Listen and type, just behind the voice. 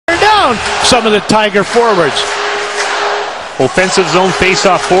down some of the Tiger forwards. Offensive zone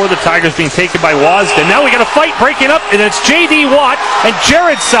face-off for the Tigers being taken by Wasden. Now we got a fight breaking up, and it's J.D. Watt and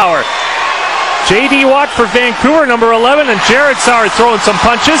Jerrid Sauer. J.D. Watt for Vancouver, number 11, and Jerrid Sauer throwing some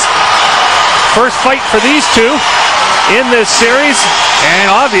punches. First fight for these two in this series, and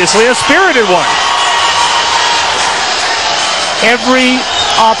obviously a spirited one. Every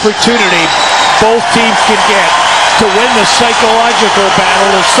opportunity both teams can get to win the psychological battle.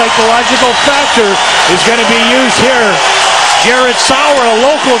 The psychological factor is going to be used here. Jerrid Sauer, a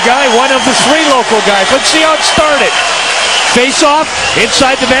local guy, one of the 3 local guys. Let's see how it started. Face-off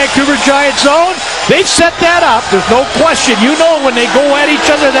inside the Vancouver Giant zone. They've set that up. There's no question. You know when they go at each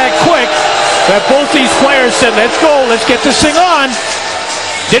other that quick that both these players said, let's go, let's get this thing on.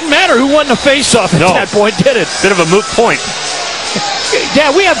 Didn't matter who won the face-off at that point, did it? Bit of a moot point.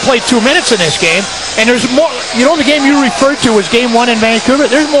 Yeah, we haven't played 2 minutes in this game, and there's more. You know, the game you referred to was game 1 in Vancouver.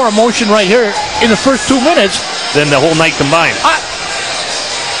 There's more emotion right here in the first 2 minutes than the whole night combined.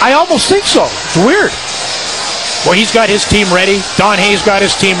 I almost think so. It's weird. Well, he's got his team ready. Don Hayes got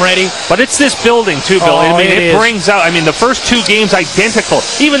his team ready. But it's this building, too, Bill. I mean, it brings out, the first 2 games identical.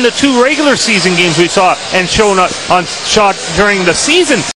 Even the 2 regular season games we saw and shot during the season.